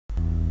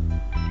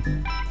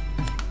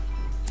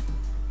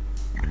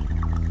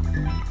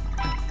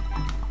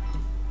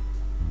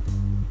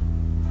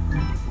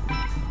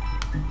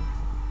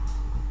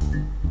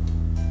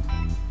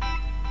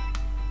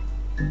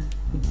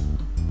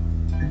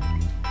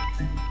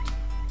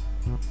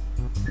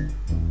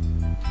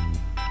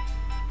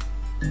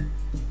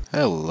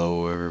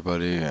Hello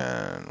everybody,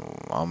 and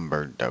I'm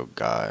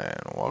Burnedoutguy,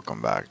 and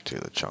welcome back to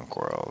the Chunk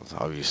World.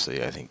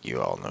 Obviously, I think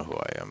you all know who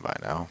I am by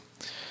now.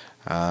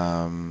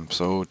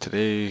 So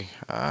today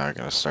I'm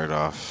going to start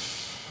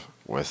off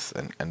with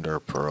an Ender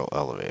Pearl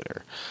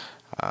elevator.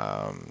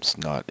 It's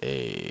not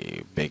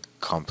a big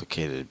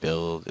complicated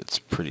build, it's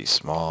pretty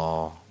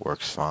small,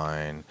 works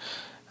fine.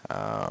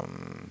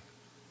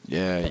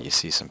 Yeah, you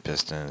see some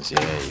pistons,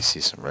 yeah, you see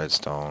some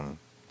redstone,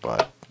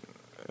 but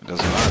it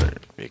doesn't matter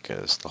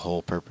because the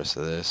whole purpose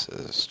of this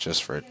is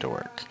just for it to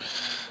work.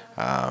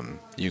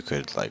 You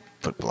could like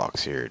put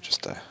blocks here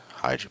just to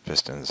hide your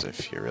pistons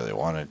if you really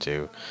wanted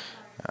to,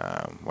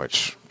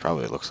 which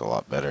probably looks a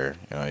lot better.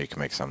 You know, you can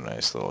make some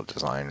nice little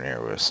design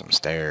here with some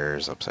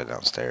stairs, upside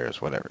down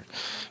stairs, whatever.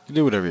 You can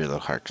do whatever your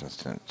little heart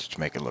content to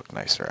make it look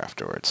nicer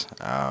afterwards.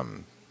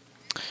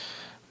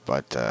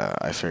 But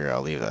I figure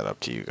I'll leave that up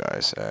to you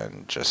guys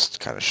and just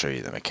kind of show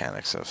you the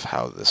mechanics of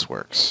how this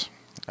works.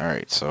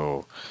 Alright,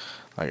 so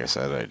like I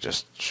said, I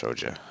just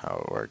showed you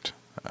how it worked.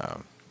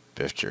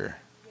 Biffed your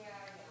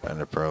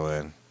Ender Pearl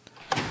in,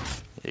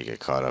 you get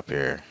caught up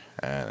here,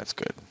 and it's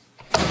good.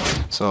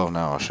 So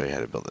now I'll show you how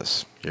to build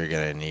this. You're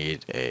going to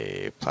need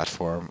a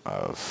platform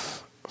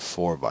of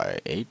 4 by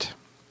 8,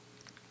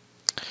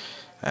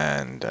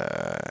 and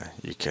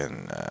you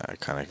can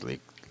kind of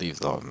leave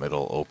the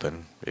middle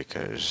open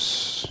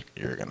because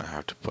you're going to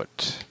have to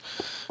put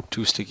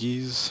 2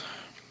 stickies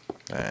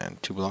and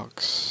 2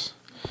 blocks,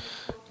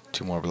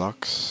 2 more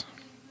blocks,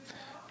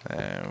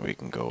 and we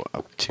can go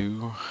up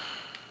 2,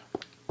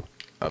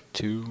 hook,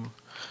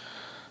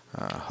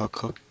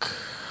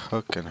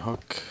 and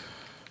hook.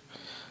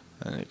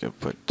 And you can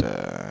put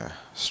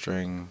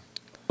string,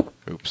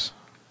 oops,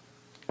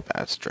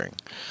 bad string.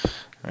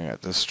 I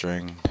got this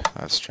string,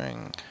 that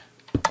string,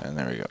 and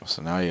there we go.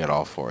 So now you got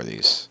all 4 of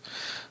these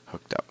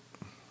hooked up.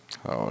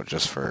 So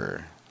just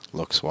for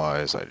looks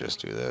wise, I just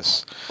do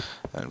this,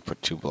 then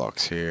put 2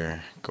 blocks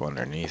here, go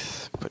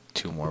underneath, put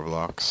 2 more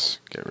blocks,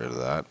 get rid of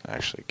that,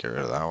 actually get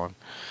rid of that one.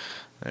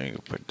 Then you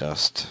can put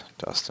dust,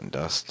 dust, and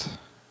dust,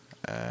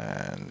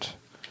 and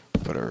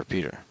put a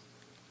repeater.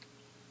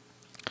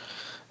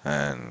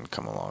 And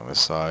come along this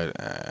side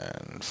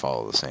and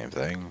follow the same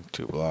thing.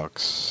 2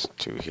 blocks,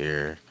 2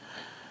 here,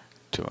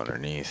 2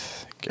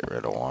 underneath, get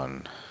rid of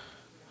 1,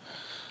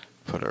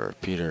 put a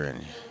repeater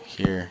in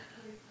here,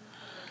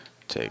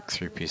 take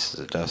 3 pieces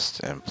of dust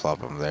and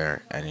plop them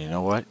there, and you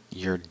know what?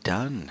 You're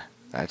done.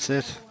 That's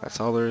it. That's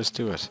all there is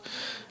to it.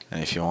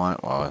 And if you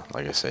want, well,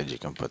 like I said, you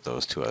can put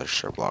those 2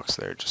 extra blocks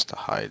there just to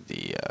hide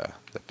the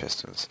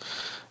pistons.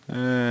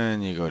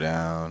 And you go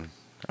down.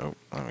 Oh,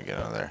 let me get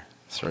out of there.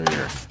 Throw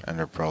your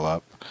Ender Pearl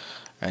up,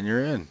 and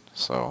you're in.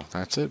 So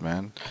that's it,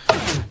 man.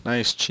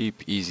 Nice,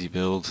 cheap, easy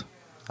build.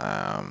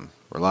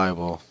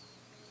 Reliable.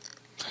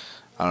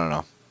 I don't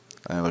know.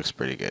 It looks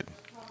pretty good.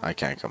 I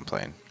can't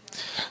complain.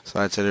 So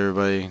that's it,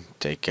 everybody.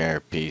 Take care,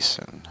 peace,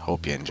 and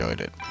hope you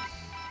enjoyed it.